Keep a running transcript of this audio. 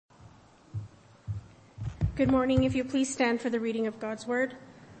Good morning. If you please stand for the reading of God's Word.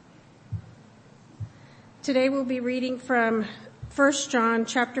 Today we'll be reading from 1 John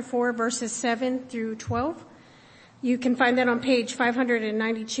chapter 4, verses 7 through 12. You can find that on page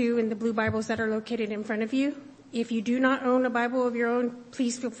 592 in the blue Bibles that are located in front of you. If you do not own a Bible of your own,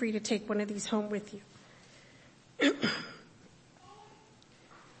 please feel free to take one of these home with you.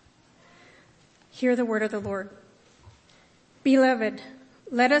 Hear the word of the Lord. Beloved,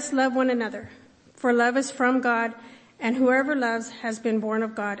 let us love one another, for love is from God, and whoever loves has been born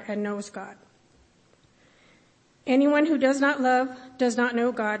of God and knows God. Anyone who does not love does not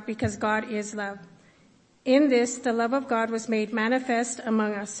know God, because God is love. In this, the love of God was made manifest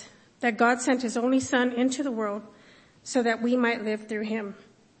among us, that God sent his only Son into the world so that we might live through him.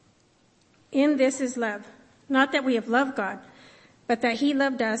 In this is love, not that we have loved God, but that he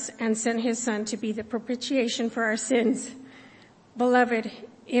loved us and sent his Son to be the propitiation for our sins. Beloved,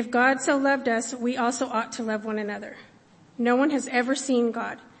 if God so loved us, we also ought to love one another. No one has ever seen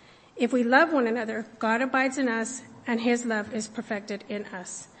God. If we love one another, God abides in us, and his love is perfected in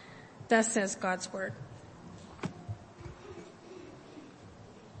us. Thus says God's word.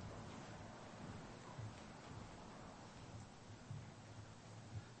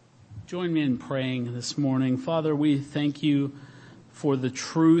 Join me in praying this morning. Father, we thank you for the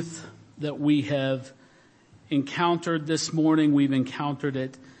truth that we have encountered this morning. We've encountered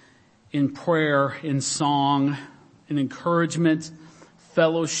it in prayer, in song, in encouragement,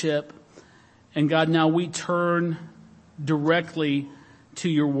 fellowship. And God, now we turn directly to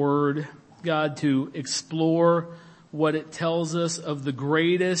your word, God, to explore what it tells us of the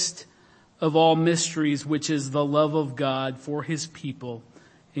greatest of all mysteries, which is the love of God for his people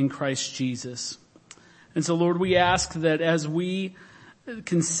in Christ Jesus. And so, Lord, we ask that as we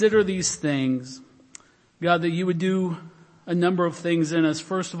consider these things, God, that you would do a number of things in us.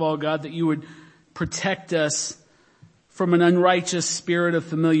 First of all, God, that you would protect us from an unrighteous spirit of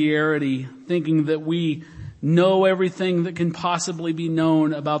familiarity, thinking that we know everything that can possibly be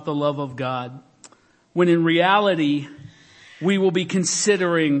known about the love of God, when in reality, we will be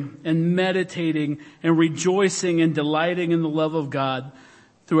considering and meditating and rejoicing and delighting in the love of God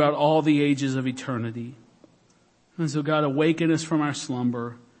throughout all the ages of eternity. And so, God, awaken us from our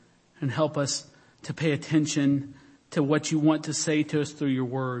slumber and help us to pay attention to what you want to say to us through your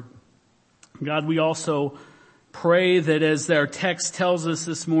word. God, we also pray that as our text tells us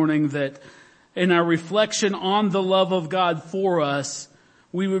this morning, that in our reflection on the love of God for us,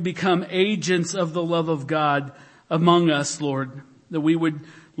 we would become agents of the love of God among us, Lord. That we would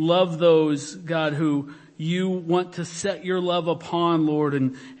love those, God, who you want to set your love upon, Lord,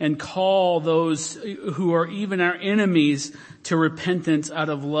 and call those who are even our enemies to repentance out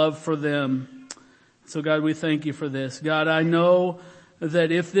of love for them. So God, we thank you for this. God, I know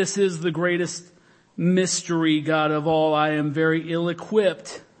that if this is the greatest mystery, God, of all, I am very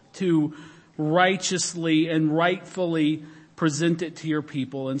ill-equipped to righteously and rightfully present it to your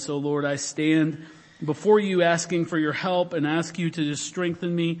people. And so, Lord, I stand before you asking for your help and ask you to just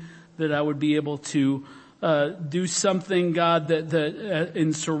strengthen me, that I would be able to do something, God, that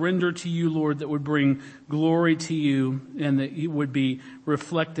in surrender to you, Lord, that would bring glory to you and that it would be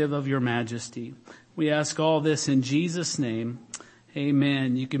reflective of your majesty. We ask all this in Jesus' name.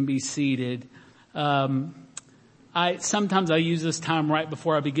 Amen. You can be seated. Sometimes I use this time right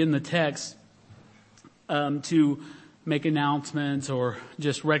before I begin the text to make announcements or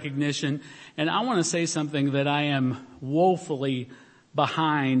just recognition. And I want to say something that I am woefully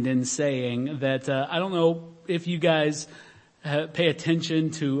behind in saying, that I don't know if you guys pay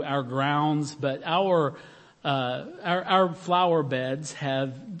attention to our grounds, but our flower beds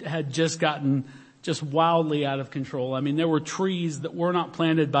had just gotten just wildly out of control. I mean, there were trees that were not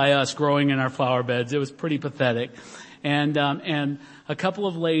planted by us growing in our flower beds. It was pretty pathetic. And a couple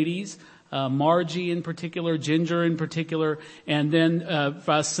of ladies, Margie in particular, Ginger in particular, and then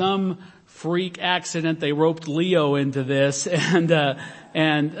by some freak accident, they roped Leo into this, and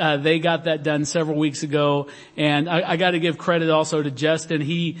they got that done several weeks ago. And I got to give credit also to Justin.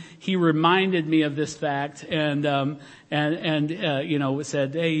 He reminded me of this fact, and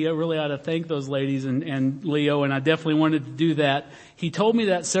said, hey, you really ought to thank those ladies and Leo. And I definitely wanted to do that. He told me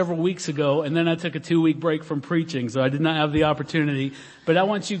that several weeks ago, and then I took a 2-week break from preaching, so I did not have the opportunity. But I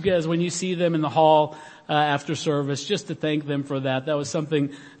want you guys, when you see them in the hall after service, just to thank them for that. That was something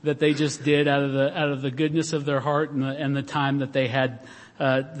that they just did out of the goodness of their heart and the time that they had,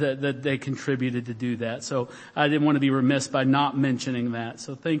 that they contributed to do that. So I didn't want to be remiss by not mentioning that.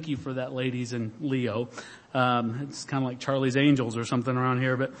 So thank you for that, ladies and Leo. It's kind of like Charlie's Angels or something around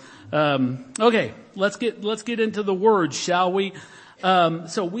here, but okay, let's get into the word, shall we?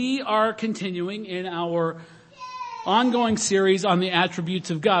 So we are continuing in our ongoing series on the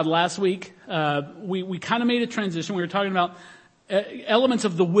attributes of God. Last week, we kind of made a transition. We were talking about elements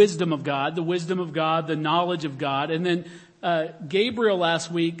of the wisdom of God, the knowledge of God. And then Gabriel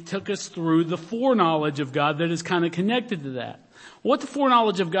last week took us through the foreknowledge of God that is kind of connected to that. What the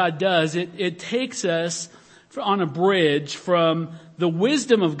foreknowledge of God does, it takes us on a bridge from the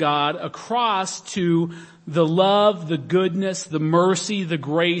wisdom of God across to the love, the goodness, the mercy, the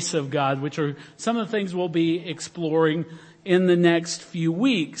grace of God, which are some of the things we'll be exploring in the next few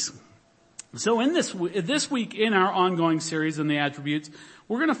weeks. So in this week in our ongoing series on the attributes,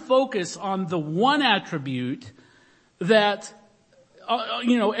 we're going to focus on the one attribute that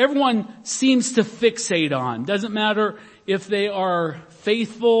everyone seems to fixate on. Doesn't matter if they are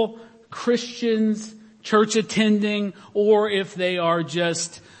faithful Christians, church attending, or if they are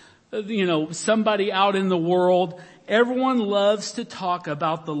just, somebody out in the world. Everyone loves to talk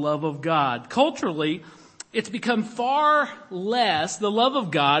about the love of God. Culturally, it's become the love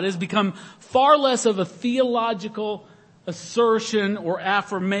of God has become far less of a theological assertion or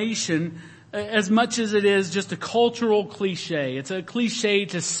affirmation as much as it is just a cultural cliche. It's a cliche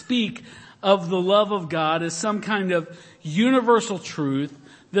to speak of the love of God as some kind of universal truth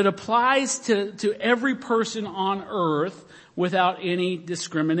that applies to every person on earth without any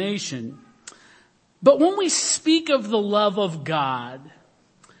discrimination. But when we speak of the love of God,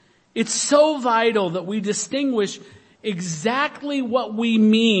 it's so vital that we distinguish exactly what we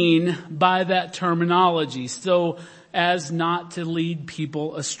mean by that terminology, so as not to lead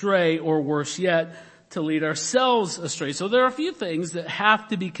people astray, or worse yet, to lead ourselves astray. So there are a few things that have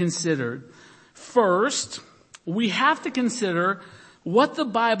to be considered. First, we have to consider what the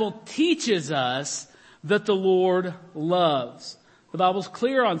Bible teaches us that the Lord loves. The Bible's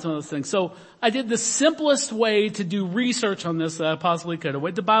clear on some of those things. So I did the simplest way to do research on this that I possibly could. I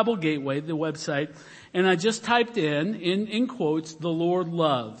went to Bible Gateway, the website, and I just typed in quotes, the Lord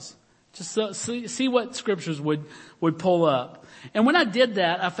loves. Just see what scriptures would pull up. And when I did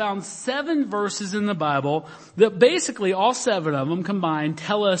that, I found 7 verses in the Bible that basically all 7 of them combined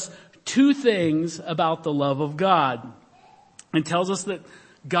tell us 2 things about the love of God. It tells us that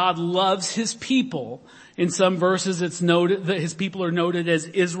God loves His people. In some verses it's noted that His people are noted as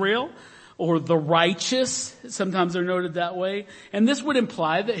Israel or the righteous. Sometimes they're noted that way. And this would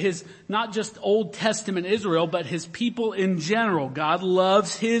imply that His, not just Old Testament Israel, but His people in general. God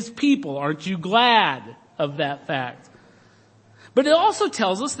loves His people. Aren't you glad of that fact? But it also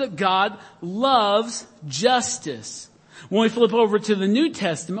tells us that God loves justice. When we flip over to the New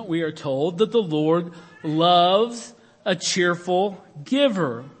Testament, we are told that the Lord loves a cheerful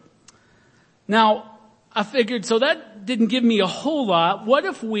giver. Now, I figured, so that didn't give me a whole lot. What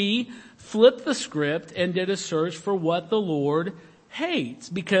if we flipped the script and did a search for what the Lord hates?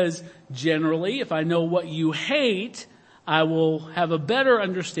 Because generally, if I know what you hate, I will have a better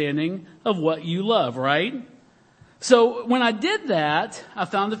understanding of what you love, right? So when I did that, I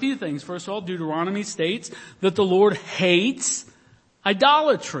found a few things. First of all, Deuteronomy states that the Lord hates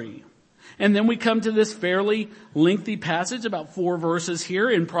idolatry. And then we come to this fairly lengthy passage, about 4 verses here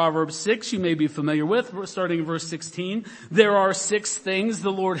in Proverbs 6 you may be familiar with, starting in verse 16. There are 6 things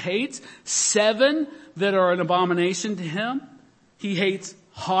the Lord hates, 7 that are an abomination to Him. He hates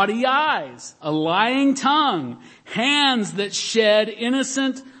haughty eyes, a lying tongue, hands that shed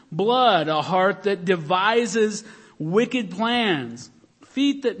innocent blood, a heart that devises wicked plans,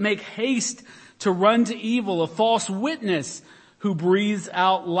 feet that make haste to run to evil, a false witness who breathes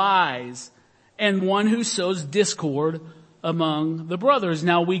out lies, and one who sows discord among the brothers.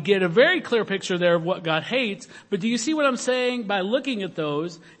 Now we get a very clear picture there of what God hates, but do you see what I'm saying? By looking at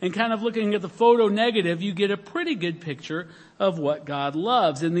those and kind of looking at the photo negative, you get a pretty good picture of what God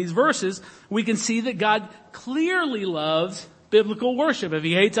loves. In these verses, we can see that God clearly loves biblical worship. If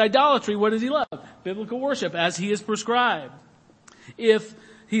He hates idolatry, what does He love? Biblical worship, as He is prescribed. If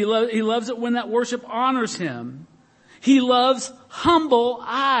He loves it when that worship honors Him. He loves humble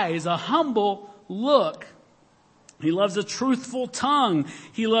eyes, a humble look. He loves a truthful tongue.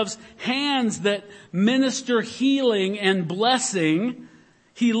 He loves hands that minister healing and blessing.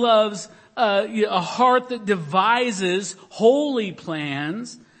 He loves a heart that devises holy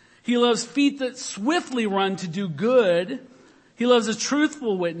plans. He loves feet that swiftly run to do good. He loves a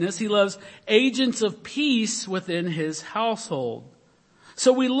truthful witness. He loves agents of peace within His household.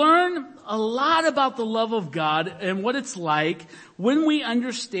 So we learn a lot about the love of God and what it's like when we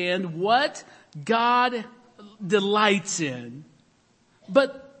understand what God delights in.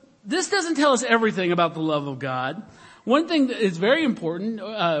 But this doesn't tell us everything about the love of God. One thing that is very important,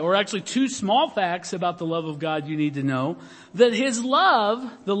 or actually two small facts about the love of God you need to know, that His love,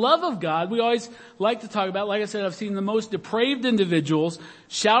 the love of God, we always like to talk about, like I said, I've seen the most depraved individuals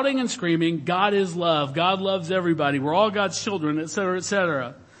shouting and screaming, God is love, God loves everybody, we're all God's children, etc.,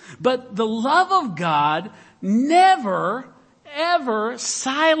 etc. But the love of God never, ever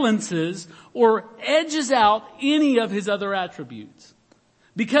silences or edges out any of His other attributes.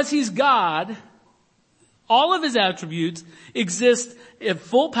 Because He's God, all of His attributes exist in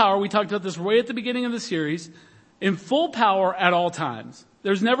full power. We talked about this way at the beginning of the series. In full power at all times.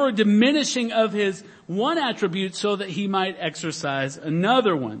 There's never a diminishing of His one attribute so that He might exercise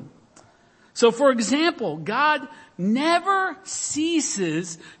another one. So for example, God never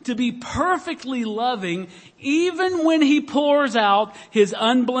ceases to be perfectly loving even when He pours out His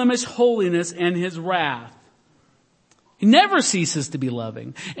unblemished holiness and His wrath. He never ceases to be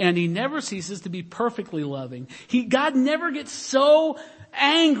loving, and He never ceases to be perfectly loving. God never gets so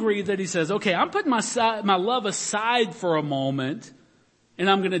angry that He says, okay, I'm putting my love aside for a moment, and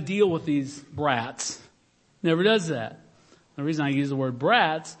I'm going to deal with these brats. Never does that. The reason I use the word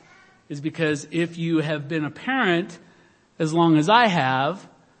brats is because if you have been a parent as long as I have,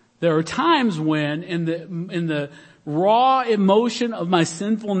 there are times when in the raw emotion of my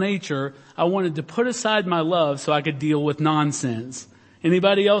sinful nature, I wanted to put aside my love so I could deal with nonsense.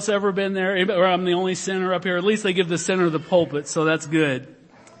 Anybody else ever been there? Or I'm the only sinner up here. At least they give the sinner the pulpit, so that's good.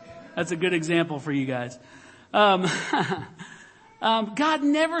 That's a good example for you guys. God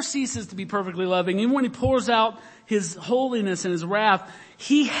never ceases to be perfectly loving. Even when He pours out His holiness and His wrath,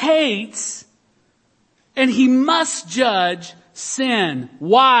 He hates and He must judge sin.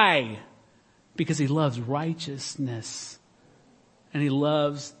 Why? Because He loves righteousness and He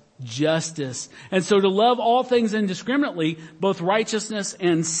loves justice. And so to love all things indiscriminately, both righteousness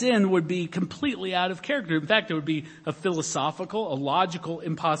and sin would be completely out of character. In fact, it would be a philosophical, a logical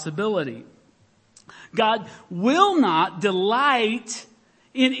impossibility. God will not delight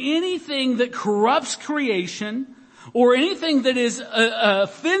in anything that corrupts creation or anything that is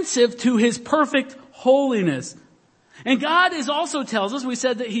offensive to His perfect holiness. And God also tells us, we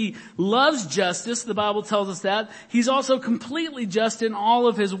said that He loves justice. The Bible tells us that. He's also completely just in all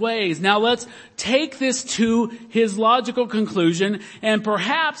of His ways. Now let's take this to His logical conclusion and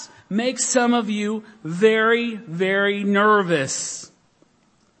perhaps make some of you very, very nervous.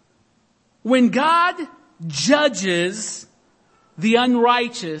 When God judges the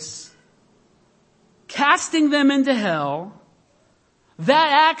unrighteous, casting them into hell,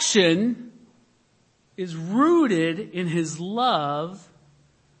 that action is rooted in His love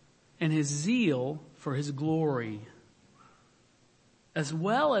and His zeal for His glory, as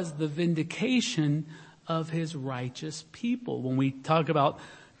well as the vindication of His righteous people. When we talk about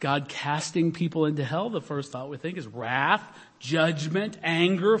God casting people into hell, the first thought we think is wrath, judgment,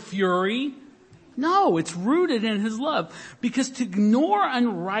 anger, fury. No, it's rooted in His love. Because to ignore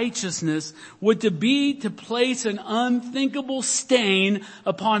unrighteousness would be to place an unthinkable stain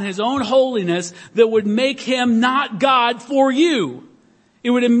upon His own holiness that would make Him not God for you. It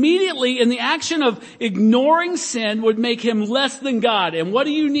would immediately, in the action of ignoring sin, would make Him less than God. And what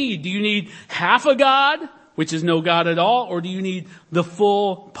do you need? Do you need half a God, which is no God at all, or do you need the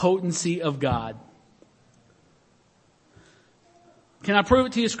full potency of God? Can I prove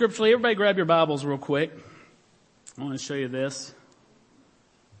it to you scripturally? Everybody grab your Bibles real quick. I want to show you this.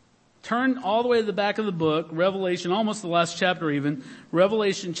 Turn all the way to the back of the book, Revelation, almost the last chapter even,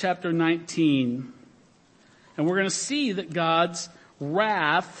 Revelation chapter 19. And we're going to see that God's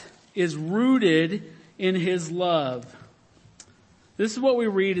wrath is rooted in His love. This is what we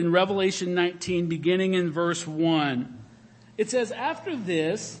read in Revelation 19, beginning in verse 1. It says, after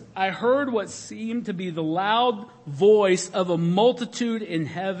this, I heard what seemed to be the loud voice of a multitude in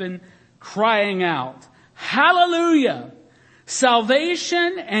heaven crying out, Hallelujah!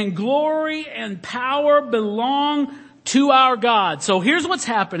 Salvation and glory and power belong to our God. So here's what's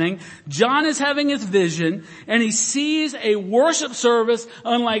happening. John is having his vision and he sees a worship service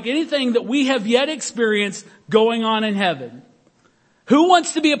unlike anything that we have yet experienced going on in heaven. Who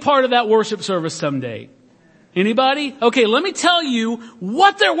wants to be a part of that worship service someday? Anybody? Okay, let me tell you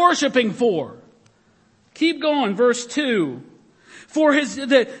what they're worshiping for. Keep going, verse 2. For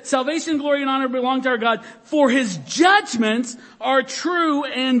the salvation, glory, and honor belong to our God. For His judgments are true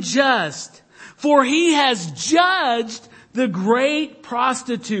and just. For He has judged the great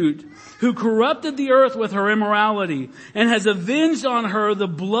prostitute who corrupted the earth with her immorality and has avenged on her the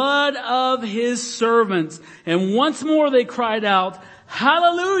blood of His servants. And once more they cried out,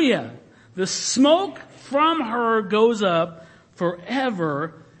 Hallelujah! The smoke from her goes up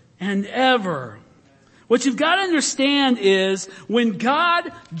forever and ever. What you've got to understand is when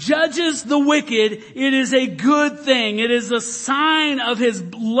God judges the wicked, it is a good thing. It is a sign of His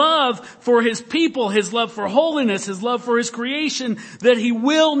love for His people, His love for holiness, His love for His creation, that He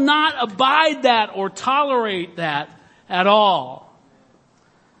will not abide that or tolerate that at all.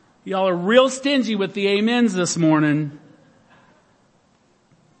 Y'all are real stingy with the amens this morning.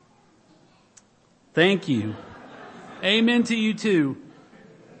 Thank you. Amen to you too.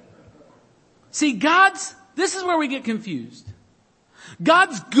 See, this is where we get confused.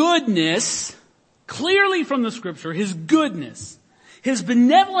 God's goodness, clearly from the scripture, His goodness, His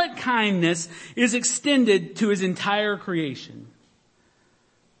benevolent kindness is extended to His entire creation.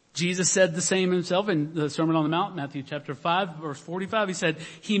 Jesus said the same Himself in the Sermon on the Mount, Matthew chapter 5, verse 45. He said,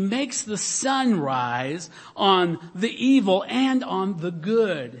 He makes the sun rise on the evil and on the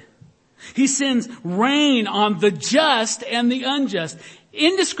good. He sends rain on the just and the unjust.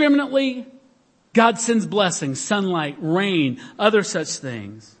 Indiscriminately, God sends blessings, sunlight, rain, other such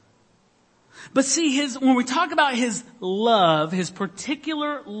things. But see, when we talk about His love, His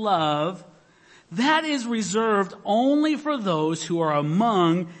particular love, that is reserved only for those who are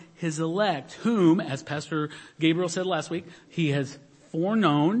among His elect, whom, as Pastor Gabriel said last week, He has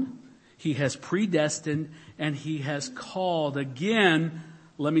foreknown, He has predestined, and He has called. Again,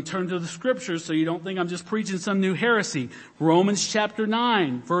 let me turn to the scriptures so you don't think I'm just preaching some new heresy. Romans chapter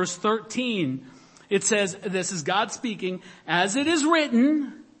 9, verse 13. It says, this is God speaking, as it is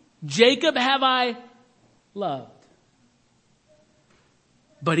written, Jacob have I loved,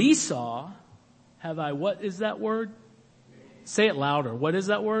 but Esau have I, what is that word? Say it louder. What is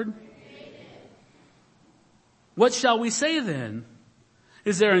that word? What shall we say then?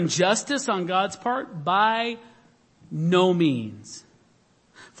 Is there injustice on God's part? By no means.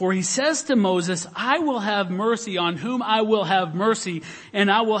 For He says to Moses, I will have mercy on whom I will have mercy,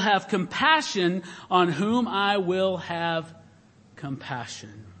 and I will have compassion on whom I will have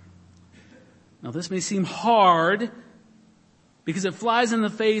compassion. Now this may seem hard because it flies in the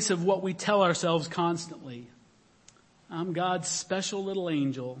face of what we tell ourselves constantly. I'm God's special little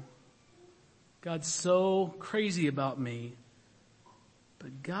angel. God's so crazy about me.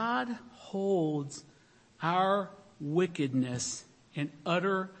 But God holds our wickedness in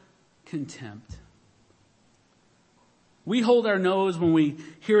utter contempt. We hold our nose when we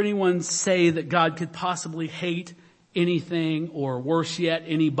hear anyone say that God could possibly hate anything or worse yet,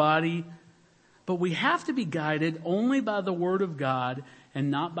 anybody. But we have to be guided only by the Word of God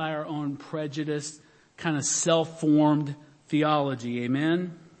and not by our own prejudiced, kind of self-formed theology.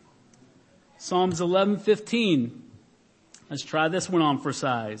 Amen? Psalms 11:15. Let's try this one on for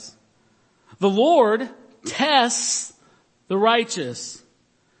size. The Lord tests the righteous,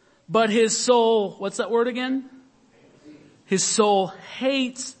 but His soul, what's that word again? His soul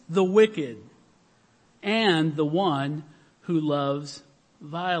hates the wicked and the one who loves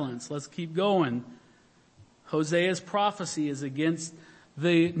violence. Let's keep going. Hosea's prophecy is against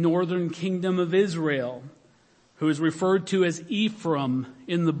the northern kingdom of Israel, who is referred to as Ephraim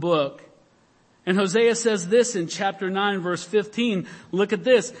in the book. And Hosea says this in chapter 9, verse 15. Look at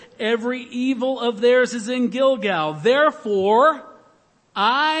this. Every evil of theirs is in Gilgal. Therefore,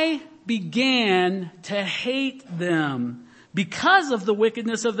 I began to hate them. Because of the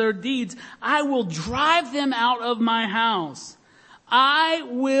wickedness of their deeds, I will drive them out of my house. I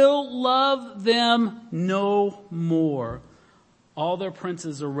will love them no more. All their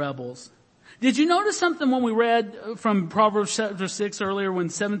princes are rebels. Did you notice something when we read from Proverbs chapter 6 earlier, when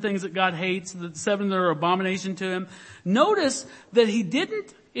 7 things that God hates, the 7 that are abomination to Him? Notice that He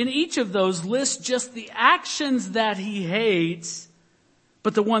didn't in each of those list just the actions that He hates,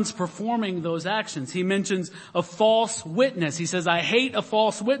 but the ones performing those actions. He mentions a false witness. He says, I hate a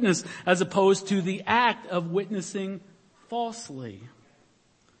false witness, as opposed to the act of witnessing falsely.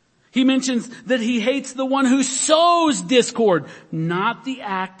 He mentions that He hates the one who sows discord, not the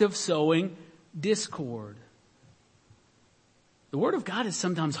act of sowing discord. The Word of God is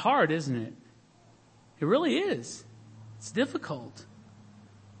sometimes hard, isn't it? It really is. It's difficult.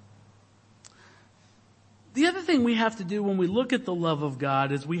 The other thing we have to do when we look at the love of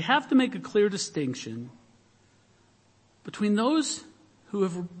God is we have to make a clear distinction between those who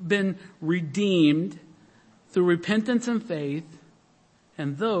have been redeemed through repentance and faith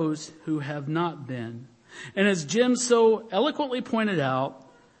and those who have not been. And as Jim so eloquently pointed out,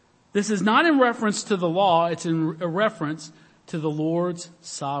 this is not in reference to the law, it's in a reference to the Lord's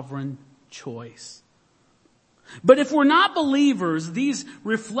sovereign choice. But if we're not believers, these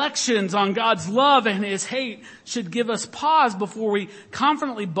reflections on God's love and His hate should give us pause before we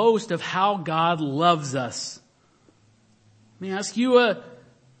confidently boast of how God loves us. Let me ask you a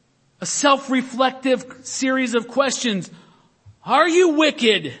a self-reflective series of questions. Are you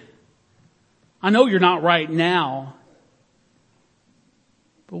wicked? I know you're not right now.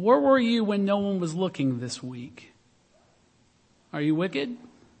 But where were you when no one was looking this week? Are you wicked?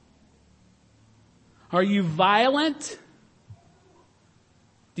 Are you violent?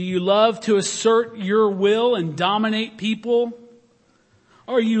 Do you love to assert your will and dominate people?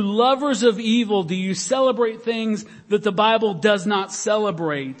 Are you lovers of evil? Do you celebrate things that the Bible does not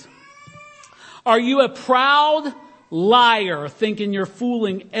celebrate? Are you a proud liar thinking you're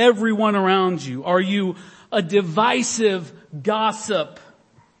fooling everyone around you? Are you a divisive gossip?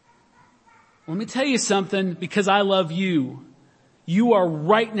 Let me tell you something, because I love you. You are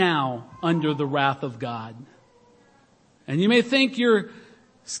right now under the wrath of God. And you may think you're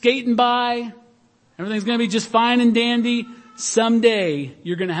skating by, everything's going to be just fine and dandy. Someday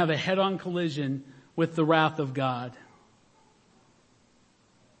you're going to have a head-on collision with the wrath of God.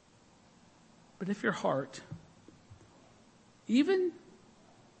 But if your heart, even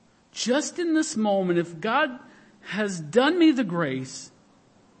just in this moment, if God has done me the grace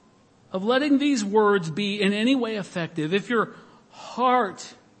of letting these words be in any way effective, if your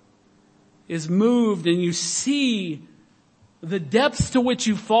heart is moved and you see the depths to which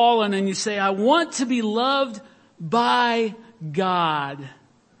you've fallen and you say, I want to be loved by God,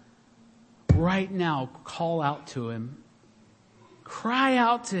 right now call out to Him. Cry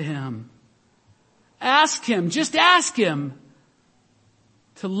out to Him. Ask Him, just ask Him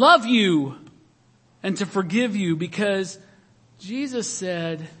to love you and to forgive you, because Jesus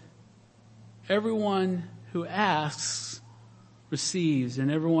said, everyone who asks receives,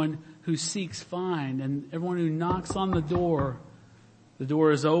 and everyone who seeks finds, and everyone who knocks on the door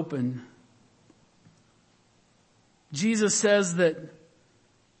is open. Jesus says that,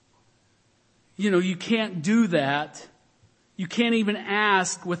 you can't do that. You can't even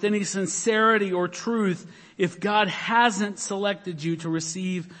ask with any sincerity or truth if God hasn't selected you to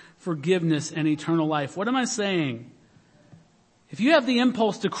receive forgiveness and eternal life. What am I saying? If you have the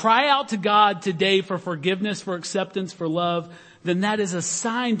impulse to cry out to God today for forgiveness, for acceptance, for love, then that is a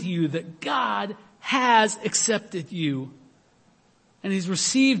sign to you that God has accepted you and He's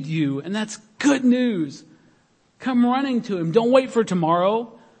received you, and that's good news. Come running to Him. Don't wait for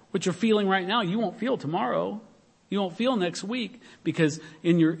tomorrow. What you're feeling right now, you won't feel tomorrow. You won't feel next week, because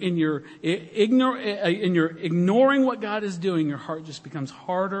in your ignoring what God is doing, your heart just becomes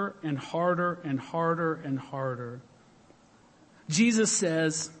harder and harder and harder and harder. Jesus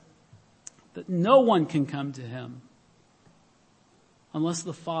says that no one can come to Him unless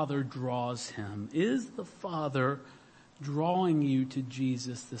the Father draws him. Is the Father drawing you to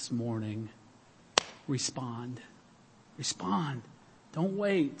Jesus this morning? Respond. Respond. Don't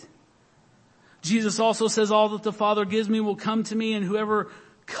wait. Jesus also says, all that the Father gives me will come to me, and whoever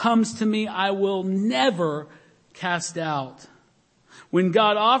comes to me I will never cast out. When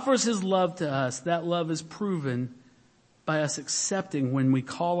God offers His love to us, that love is proven by us accepting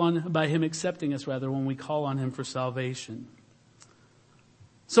by Him accepting us when we call on Him for salvation.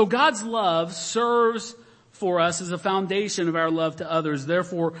 So God's love serves for us as a foundation of our love to others.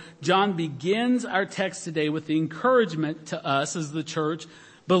 Therefore, John begins our text today with the encouragement to us as the church,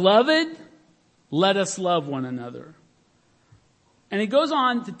 beloved, let us love one another. And he goes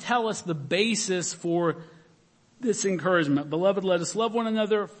on to tell us the basis for this encouragement. Beloved, let us love one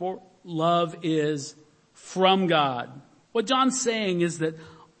another, for love is from God. What John's saying is that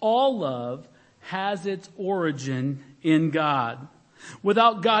all love has its origin in God.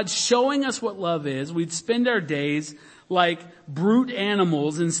 Without God showing us what love is, we'd spend our days like brute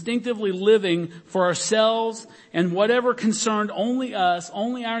animals, instinctively living for ourselves and whatever concerned only us,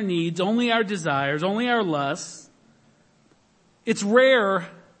 only our needs, only our desires, only our lusts. It's rare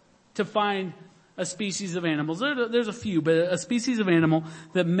to find a species of animals. There's a few, but a species of animal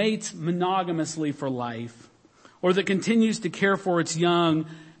that mates monogamously for life, or that continues to care for its young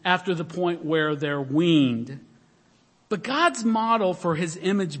after the point where they're weaned. But God's model for His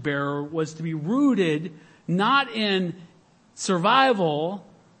image bearer was to be rooted not in survival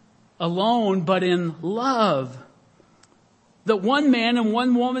alone, but in love. That one man and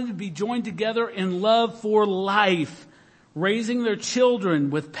one woman would be joined together in love for life, raising their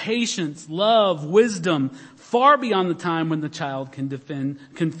children with patience, love, wisdom, far beyond the time when the child can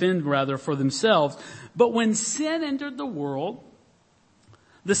fend for themselves. But when sin entered the world,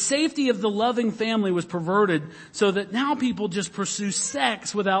 the safety of the loving family was perverted, so that now people just pursue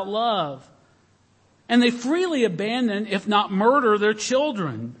sex without love. And they freely abandon, if not murder, their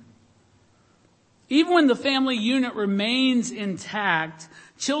children. Even when the family unit remains intact,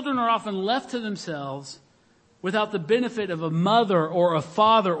 children are often left to themselves without the benefit of a mother or a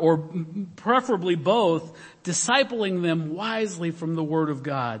father, or preferably both, discipling them wisely from the Word of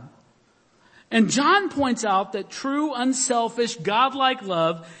God. And John points out that true, unselfish, godlike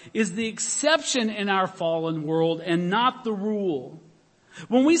love is the exception in our fallen world and not the rule.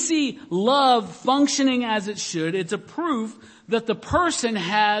 When we see love functioning as it should, it's a proof that the person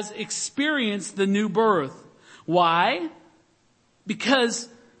has experienced the new birth. Why? Because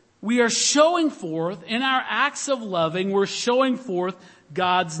we are showing forth, in our acts of loving, we're showing forth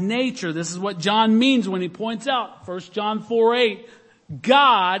God's nature. This is what John means when he points out, 1 John 4:8,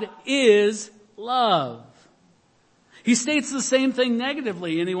 God is love. He states the same thing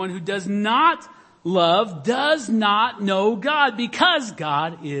negatively. Anyone who does not love does not know God, because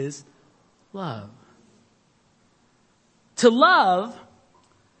God is love. To love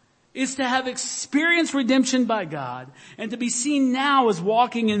is to have experienced redemption by God and to be seen now as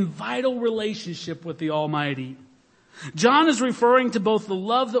walking in vital relationship with the Almighty. John is referring to both the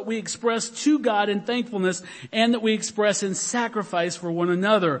love that we express to God in thankfulness and that we express in sacrifice for one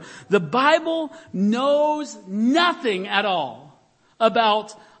another. The Bible knows nothing at all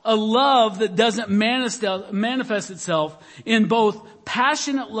about a love that doesn't manifest itself in both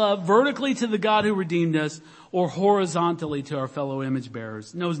passionate love vertically to the God who redeemed us or horizontally to our fellow image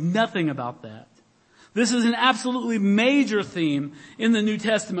bearers. It knows nothing about that. This is an absolutely major theme in the New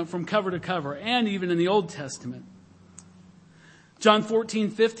Testament from cover to cover, and even in the Old Testament. John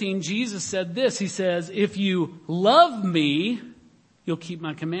 14:15, Jesus said this. He says, if you love me, you'll keep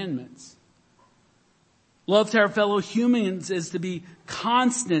my commandments. Love to our fellow humans is to be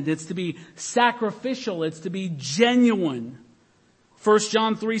constant. It's to be sacrificial. It's to be genuine. 1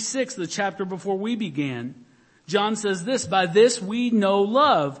 John 3:6, the chapter before we began, John says this, by this we know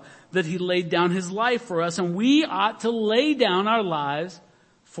love, that he laid down his life for us, and we ought to lay down our lives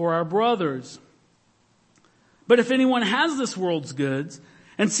for our brothers. But if anyone has this world's goods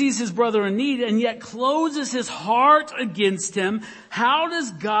and sees his brother in need and yet closes his heart against him, how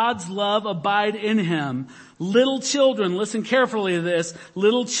does God's love abide in him? Little children, listen carefully to this.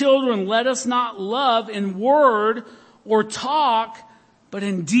 Little children, let us not love in word or talk, but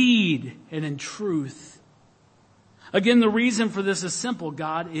in deed and in truth. Again, the reason for this is simple.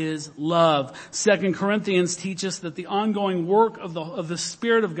 God is love. 2 Corinthians teaches that the ongoing work of the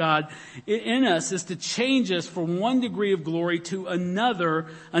Spirit of God in us is to change us from one degree of glory to another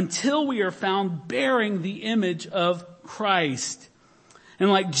until we are found bearing the image of Christ. And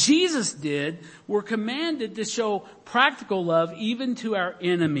like Jesus did, we're commanded to show practical love even to our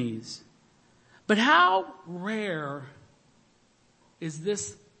enemies. But how rare is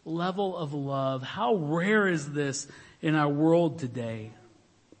this level of love? How rare is this in our world today?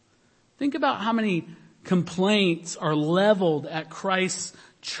 Think about how many complaints are leveled at Christ's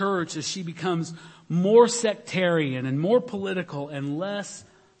church as she becomes more sectarian and more political and less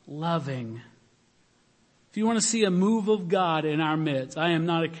loving. If you want to see a move of God in our midst, I am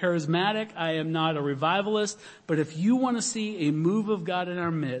not a charismatic, I am not a revivalist, but if you want to see a move of God in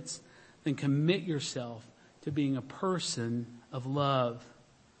our midst, then commit yourself to being a person of love.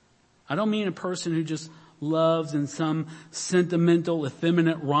 I don't mean a person who just loves in some sentimental,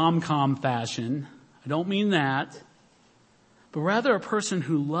 effeminate rom-com fashion. I don't mean that. But rather a person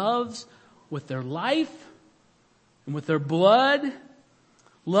who loves with their life and with their blood,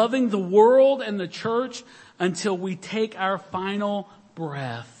 loving the world and the church until we take our final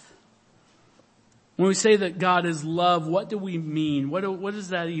breath. When we say that God is love, what do we mean? What does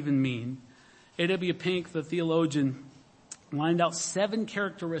that even mean? A.W. Pink, the theologian, lined out 7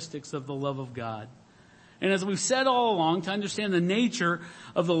 characteristics of the love of God. And as we've said all along, to understand the nature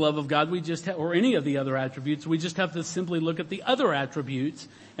of the love of God, or any of the other attributes, we just have to simply look at the other attributes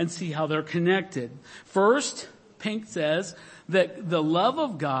and see how they're connected. First, Pink says that the love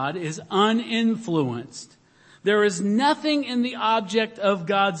of God is uninfluenced. There is nothing in the object of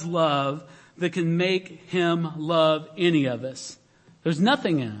God's love that can make him love any of us. There's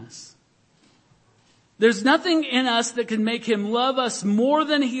nothing in us. There's nothing in us that can make him love us more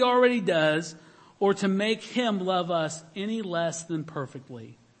than he already does, or to make him love us any less than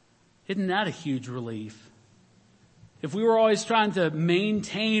perfectly. Isn't that a huge relief? If we were always trying to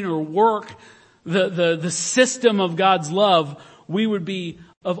maintain or work the system of God's love, we would be,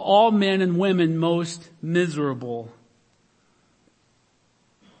 of all men and women, most miserable.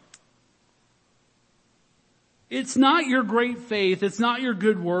 It's not your great faith. It's not your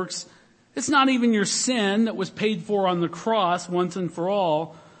good works. It's not even your sin that was paid for on the cross once and for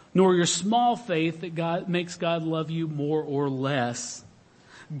all, nor your small faith that makes God love you more or less.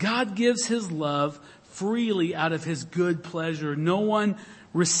 God gives his love freely out of his good pleasure. No one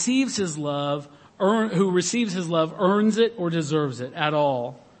receives his love, receives his love earns it or deserves it at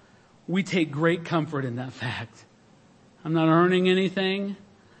all. We take great comfort in that fact. I'm not earning anything.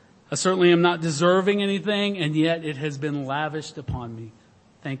 I certainly am not deserving anything, and yet it has been lavished upon me.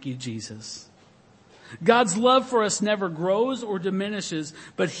 Thank you, Jesus. God's love for us never grows or diminishes,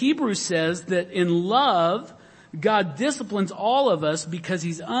 but Hebrews says that in love, God disciplines all of us because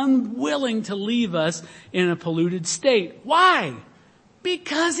he's unwilling to leave us in a polluted state. Why?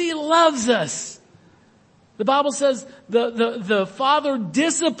 Because he loves us. The Bible says the Father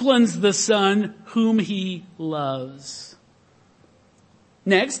disciplines the Son whom he loves.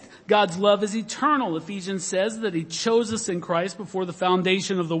 Next, God's love is eternal. Ephesians says that he chose us in Christ before the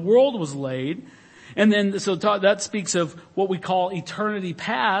foundation of the world was laid. And then, that speaks of what we call eternity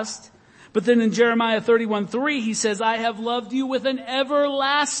past. But then in Jeremiah 31:3, he says, I have loved you with an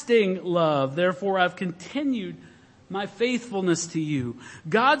everlasting love. Therefore, I've continued my faithfulness to you.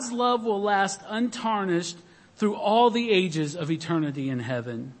 God's love will last untarnished through all the ages of eternity in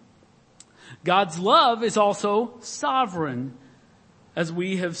heaven. God's love is also sovereign. As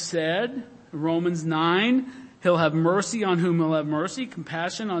we have said, Romans 9, he'll have mercy on whom he'll have mercy,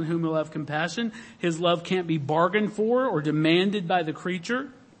 compassion on whom he'll have compassion. His love can't be bargained for or demanded by the creature.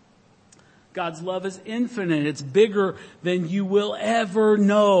 God's love is infinite. It's bigger than you will ever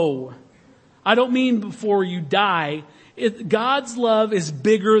know. I don't mean before you die. God's love is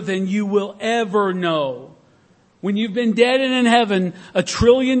bigger than you will ever know. When you've been dead and in heaven a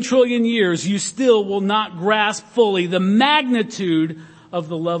trillion years, you still will not grasp fully the magnitude of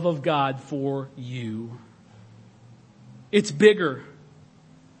the love of God for you. It's bigger.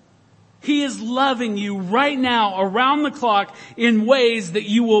 He is loving you right now around the clock in ways that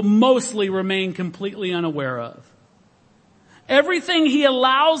you will mostly remain completely unaware of. Everything he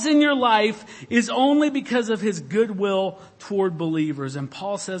allows in your life is only because of his goodwill toward believers. And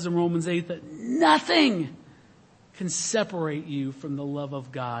Paul says in Romans 8 that nothing can separate you from the love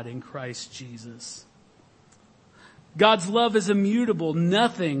of God in Christ Jesus. God's love is immutable.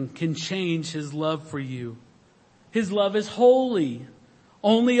 Nothing can change his love for you. His love is holy.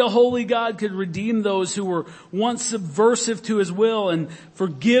 Only a holy God could redeem those who were once subversive to his will and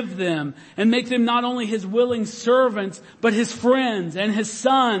forgive them and make them not only his willing servants, but his friends and his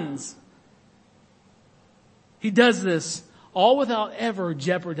sons. He does this all without ever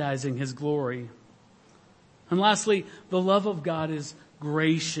jeopardizing his glory. And lastly, the love of God is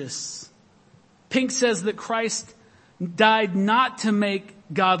gracious. Pink says that Christ died not to make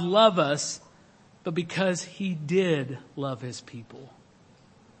God love us, but because he did love his people.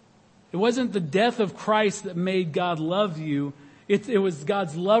 It wasn't the death of Christ that made God love you. It was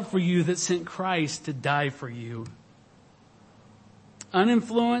God's love for you that sent Christ to die for you.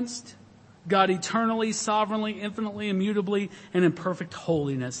 Uninfluenced, God eternally, sovereignly, infinitely, immutably, and in perfect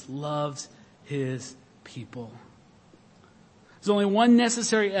holiness loves his people. There's only one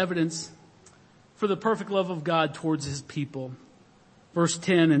necessary evidence for the perfect love of God towards his people. Verse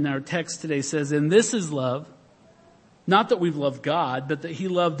 10 in our text today says, and this is love, not that we've loved God, but that he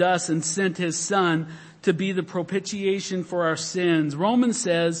loved us and sent his Son to be the propitiation for our sins. Romans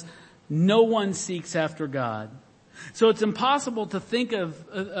says, no one seeks after God. So it's impossible to think of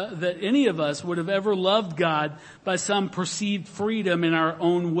that any of us would have ever loved God by some perceived freedom in our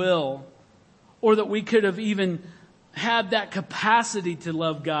own will, or that we could have even had that capacity to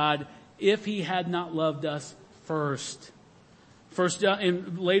love God if he had not loved us first.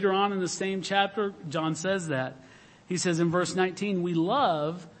 Later on in the same chapter, John says that. He says in verse 19, we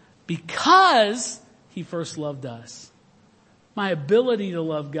love because he first loved us. My ability to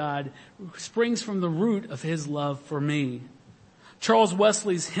love God springs from the root of his love for me. Charles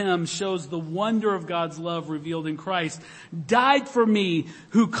Wesley's hymn shows the wonder of God's love revealed in Christ. Died for me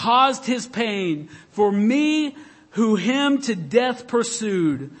who caused his pain, for me who him to death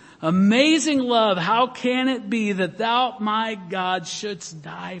pursued. Amazing love, how can it be that thou, my God, shouldst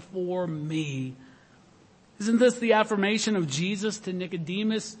die for me? Isn't this the affirmation of Jesus to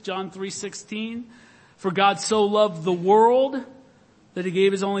Nicodemus, John 3:16? For God so loved the world that he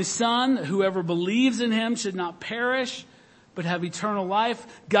gave his only Son. Whoever believes in him should not perish, but have eternal life.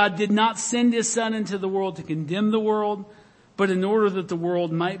 God did not send his Son into the world to condemn the world, but in order that the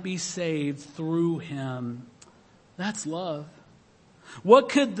world might be saved through him. That's love. What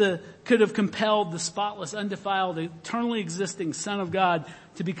could have compelled the spotless, undefiled, eternally existing Son of God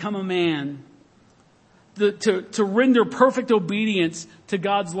to become a man? To render perfect obedience to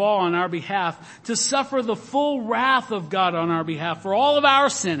God's law on our behalf, to suffer the full wrath of God on our behalf for all of our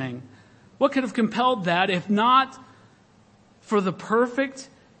sinning. What could have compelled that if not for the perfect,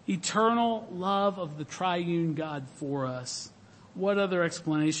 eternal love of the triune God for us? What other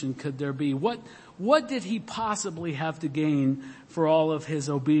explanation could there be? What did he possibly have to gain for all of his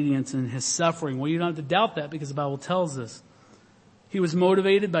obedience and his suffering? Well, you don't have to doubt that because the Bible tells us. He was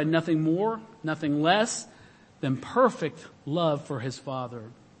motivated by nothing more, nothing less than perfect love for his Father.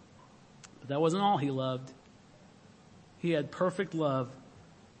 But that wasn't all he loved. He had perfect love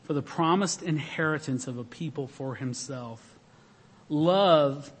for the promised inheritance of a people for himself.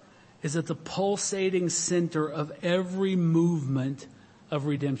 Love is at the pulsating center of every movement of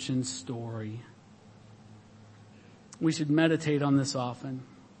redemption's story. We should meditate on this often.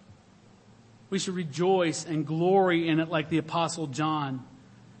 We should rejoice and glory in it like the Apostle John.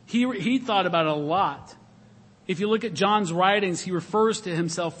 He thought about it a lot. If you look at John's writings, he refers to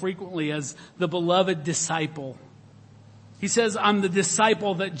himself frequently as the beloved disciple. He says, I'm the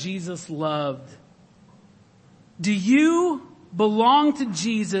disciple that Jesus loved. Do you belong to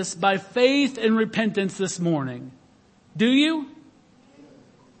Jesus by faith and repentance this morning? Do you?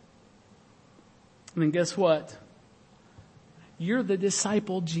 And then guess what? You're the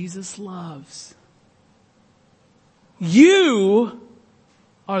disciple Jesus loves. You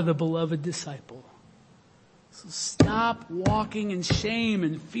are the beloved disciple. So stop walking in shame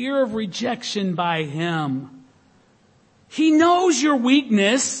and fear of rejection by him. He knows your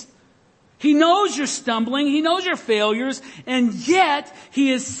weakness. He knows your stumbling. He knows your failures. And yet he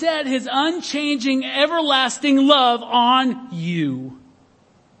has set his unchanging, everlasting love on you.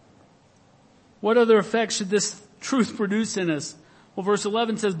 What other effect should this truth produce in us? Well, verse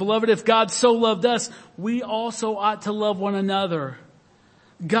 11 says, Beloved, if God so loved us, we also ought to love one another.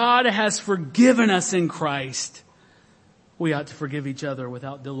 God has forgiven us in Christ. We ought to forgive each other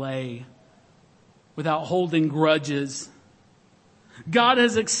without delay, without holding grudges. God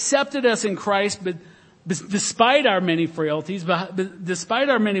has accepted us in Christ, but despite our many frailties, despite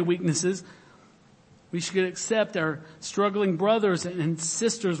our many weaknesses, we should accept our struggling brothers and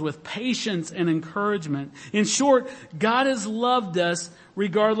sisters with patience and encouragement. In short, God has loved us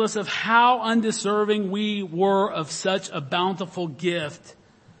regardless of how undeserving we were of such a bountiful gift.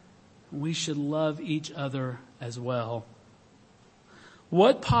 We should love each other as well.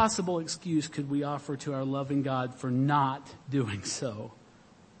 What possible excuse could we offer to our loving God for not doing so?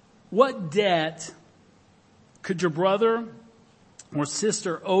 What debt could your brother or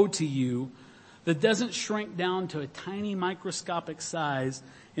sister owe to you that doesn't shrink down to a tiny microscopic size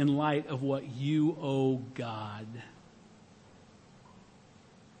in light of what you owe God?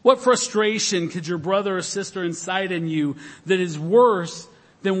 What frustration could your brother or sister incite in you that is worse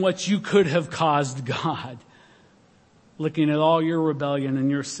than what you could have caused God? Looking at all your rebellion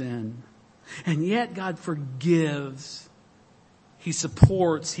and your sin. And yet God forgives. He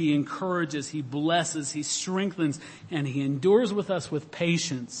supports, He encourages, He blesses, He strengthens, and He endures with us with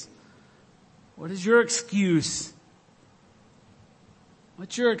patience. What is your excuse?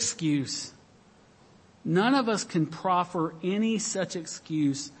 What's your excuse? None of us can proffer any such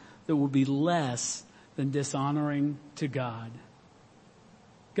excuse that will be less than dishonoring to God.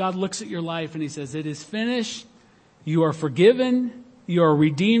 God looks at your life and He says, it is finished. You are forgiven. You are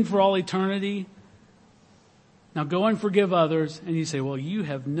redeemed for all eternity. Now go and forgive others. And you say, well, you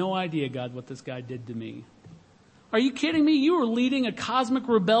have no idea, God, what this guy did to me. Are you kidding me? You were leading a cosmic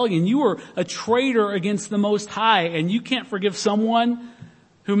rebellion. You were a traitor against the Most High, and you can't forgive someone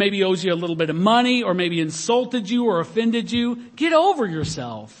who maybe owes you a little bit of money or maybe insulted you or offended you. Get over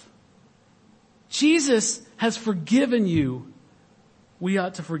yourself. Jesus has forgiven you. We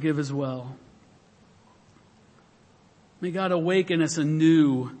ought to forgive as well. May God awaken us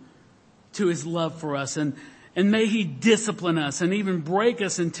anew to His love for us, and may He discipline us and even break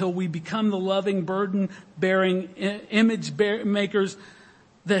us until we become the loving, burden-bearing, image-makers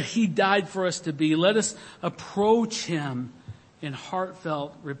that He died for us to be. Let us approach Him in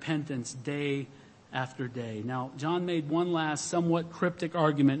heartfelt repentance day after day. Now, John made one last somewhat cryptic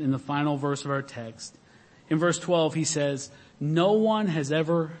argument in the final verse of our text. In verse 12, he says, no one has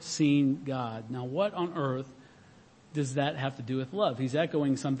ever seen God. Now, what on earth does that have to do with love? He's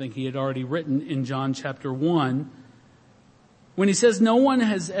echoing something he had already written in John chapter 1. When he says no one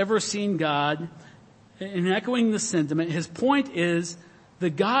has ever seen God, in echoing the sentiment, his point is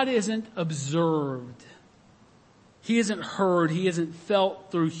that God isn't observed. He isn't heard. He isn't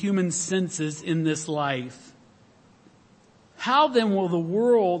felt through human senses in this life. How then will the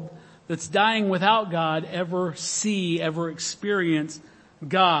world that's dying without God ever see, ever experience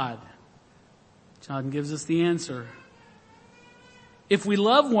God? John gives us the answer. If we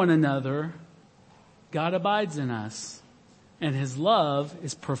love one another, God abides in us, and His love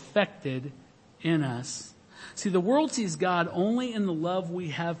is perfected in us. See, the world sees God only in the love we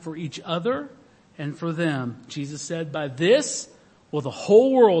have for each other and for them. Jesus said, by this will the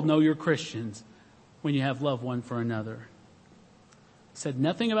whole world know you're Christians when you have love one for another. Said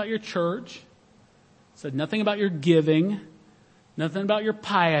nothing about your church. Said nothing about your giving. Nothing about your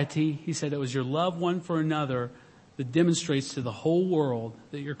piety. He said it was your love one for another that demonstrates to the whole world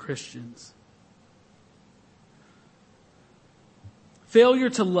that you're Christians. Failure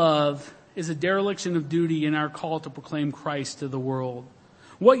to love is a dereliction of duty in our call to proclaim Christ to the world.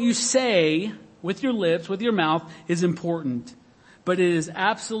 What you say with your lips, with your mouth, is important. But it is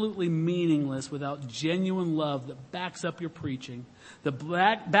absolutely meaningless without genuine love that backs up your preaching,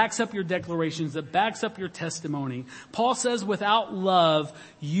 that backs up your declarations, that backs up your testimony. Paul says without love,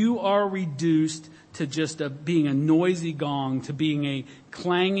 you are reduced to just being a noisy gong, to being a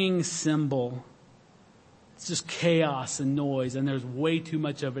clanging cymbal. It's just chaos and noise, and there's way too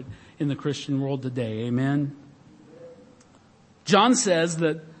much of it in the Christian world today. Amen? John says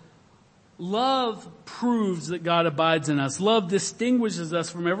that love proves that God abides in us. Love distinguishes us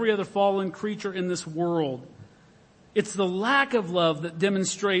from every other fallen creature in this world. It's the lack of love that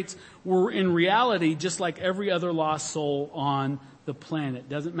demonstrates we're in reality just like every other lost soul on the planet.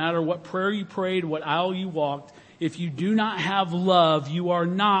 Doesn't matter what prayer you prayed, what aisle you walked. If you do not have love, you are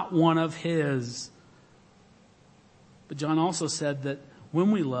not one of His. But John also said that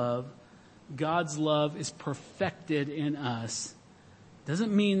when we love, God's love is perfected in us.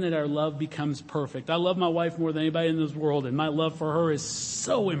 Doesn't mean that our love becomes perfect. I love my wife more than anybody in this world, and my love for her is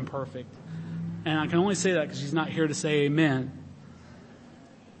so imperfect. And I can only say that because she's not here to say amen.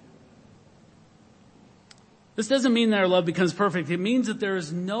 This doesn't mean that our love becomes perfect. It means that there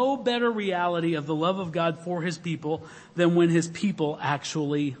is no better reality of the love of God for His people than when His people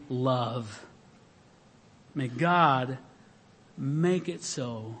actually love. May God make it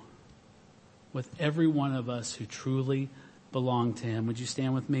so with every one of us who truly belong to Him. Would you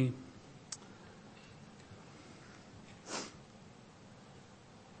stand with me?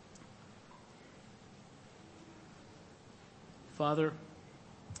 Father,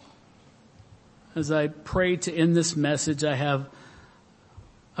 as I pray to end this message, I have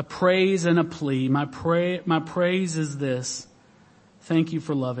a praise and a plea. My praise is this: thank you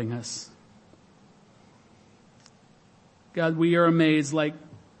for loving us. God, we are amazed, like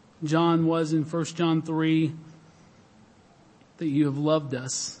John was in 1 John 3, that you have loved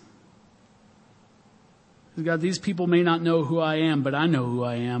us. God, these people may not know who I am, but I know who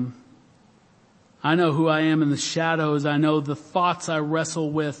I am. I know who I am in the shadows. I know the thoughts I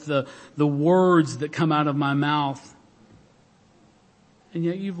wrestle with, the words that come out of my mouth. And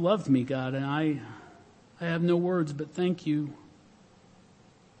yet you've loved me, God, and I have no words, but thank you.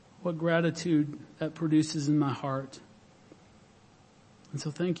 What gratitude that produces in my heart. And so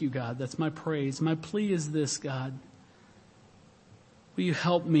thank you, God. That's my praise. My plea is this, God. Will you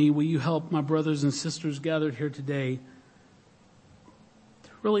help me? Will you help my brothers and sisters gathered here today to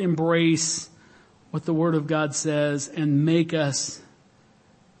really embrace what the Word of God says and make us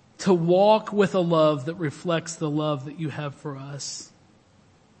to walk with a love that reflects the love that you have for us.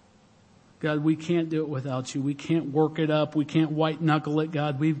 God, we can't do it without you. We can't work it up. We can't white knuckle it,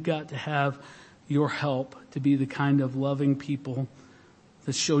 God. We've got to have your help to be the kind of loving people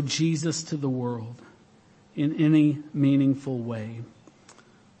that show Jesus to the world in any meaningful way.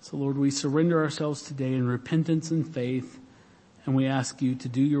 So Lord, we surrender ourselves today in repentance and faith, and we ask you to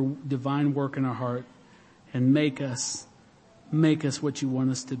do your divine work in our heart and make us what you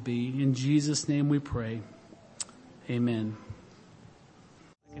want us to be. In Jesus' name we pray. Amen.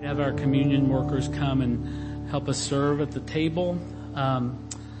 We can have our communion workers come and help us serve at the table.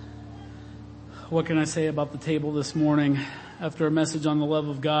 What can I say about the table this morning after a message on the love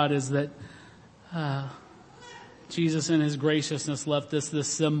of God is that Jesus in His graciousness left us this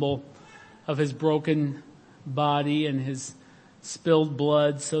symbol of His broken body and His spilled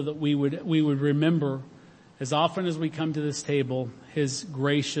blood so that we would remember as often as we come to this table His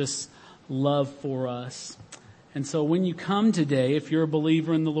gracious love for us. And so when you come today, if you're a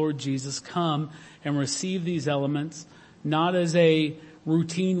believer in the Lord Jesus, come and receive these elements, not as a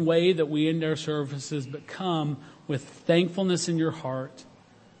routine way that we end our services, but come with thankfulness in your heart.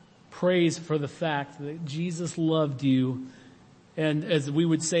 Praise for the fact that Jesus loved you. And as we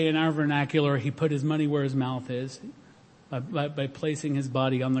would say in our vernacular, He put His money where His mouth is by placing His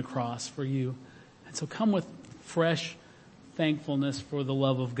body on the cross for you. And so come with fresh thankfulness for the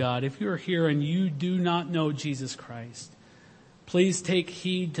love of God. If you're here and you do not know Jesus Christ, please take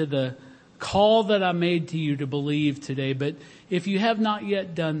heed to the call that I made to you to believe today. But if you have not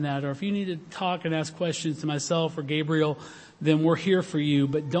yet done that, or if you need to talk and ask questions to myself or Gabriel, then we're here for you.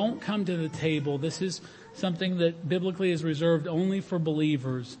 But don't come to the table. This is something that biblically is reserved only for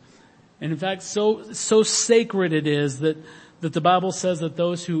believers. And in fact, so sacred it is that that the Bible says that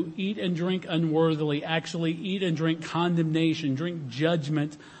those who eat and drink unworthily actually eat and drink condemnation, drink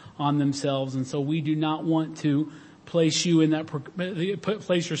judgment on themselves. And so we do not want to place you in that,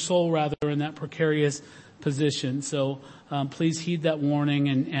 place your soul rather in that precarious position. So please heed that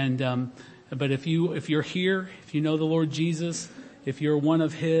warning. But if you're here, if you know the Lord Jesus, if you're one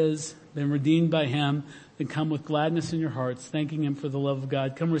of His, been redeemed by Him, then come with gladness in your hearts, thanking Him for the love of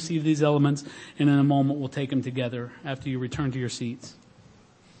God. Come receive these elements, and in a moment we'll take them together after you return to your seats.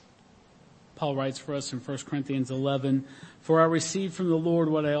 Paul writes for us in 1 Corinthians 11, "For I received from the Lord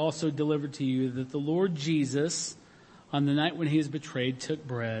what I also delivered to you, that the Lord Jesus, on the night when He was betrayed, took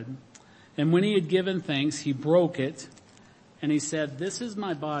bread. And when He had given thanks, He broke it, and He said, 'This is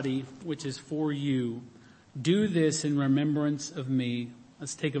my body, which is for you. Do this in remembrance of me.'"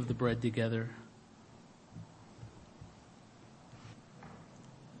 Let's take of the bread together.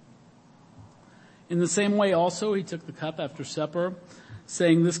 In the same way also He took the cup after supper,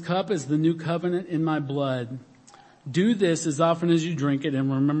 saying, "This cup is the new covenant in my blood. Do this as often as you drink it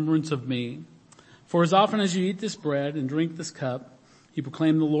in remembrance of me. For as often as you eat this bread and drink this cup, you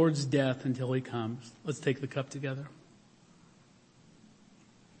proclaim the Lord's death until He comes." Let's take the cup together.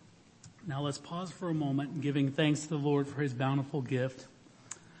 Now let's pause for a moment, giving thanks to the Lord for His bountiful gift.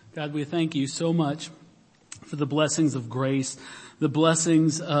 God, we thank You so much for the blessings of grace, the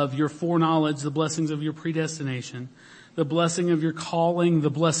blessings of Your foreknowledge, the blessings of Your predestination, the blessing of Your calling, the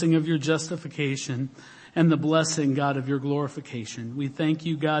blessing of Your justification, and the blessing, God, of Your glorification. We thank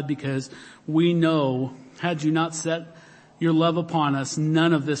You, God, because we know, had You not set Your love upon us,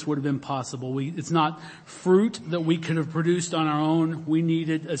 none of this would have been possible. It's not fruit that we could have produced on our own. We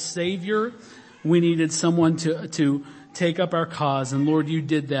needed a Savior. We needed someone to take up our cause. And Lord, You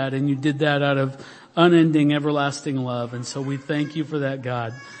did that, and You did that out of unending, everlasting love. And so we thank You for that,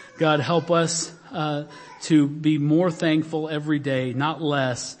 God. God, help us to be more thankful every day, not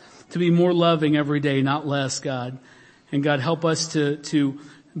less. To be more loving every day, not less, God. And God, help us to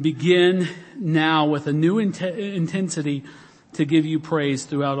begin now with a new intensity to give You praise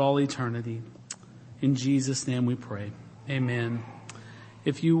throughout all eternity. In Jesus' name we pray. Amen.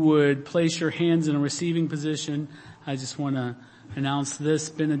 If you would place your hands in a receiving position, I just want to announce this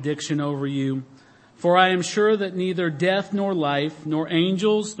benediction over you. "For I am sure that neither death nor life, nor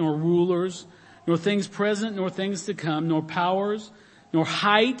angels, nor rulers, nor things present, nor things to come, nor powers, nor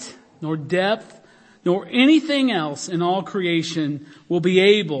height, nor depth, nor anything else in all creation will be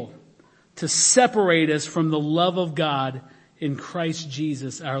able to separate us from the love of God in Christ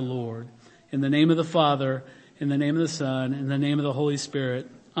Jesus our Lord." In the name of the Father, in the name of the Son, in the name of the Holy Spirit.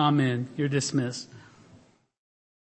 Amen. You're dismissed.